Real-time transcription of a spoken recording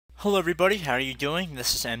Hello everybody, how are you doing?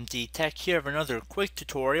 This is MD Tech here with another quick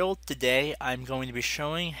tutorial. Today I'm going to be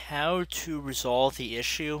showing how to resolve the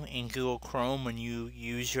issue in Google Chrome when you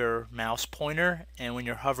use your mouse pointer and when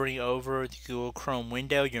you're hovering over the Google Chrome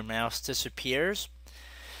window your mouse disappears.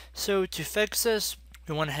 So to fix this,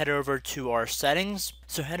 we want to head over to our settings.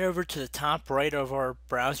 So head over to the top right of our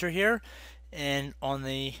browser here, and on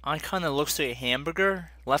the icon that looks like a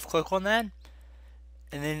hamburger, left click on that,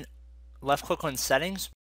 and then left click on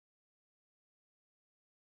settings.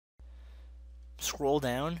 Scroll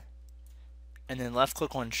down and then left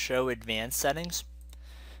click on show advanced settings.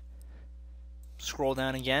 Scroll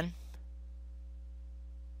down again.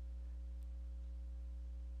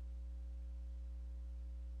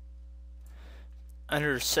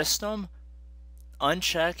 Under system,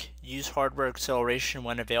 uncheck use hardware acceleration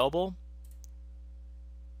when available.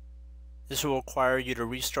 This will require you to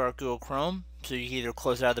restart Google Chrome, so you can either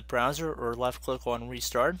close out of the browser or left click on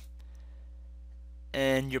restart.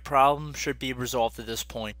 And your problem should be resolved at this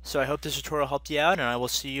point. So I hope this tutorial helped you out, and I will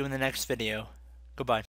see you in the next video. Goodbye.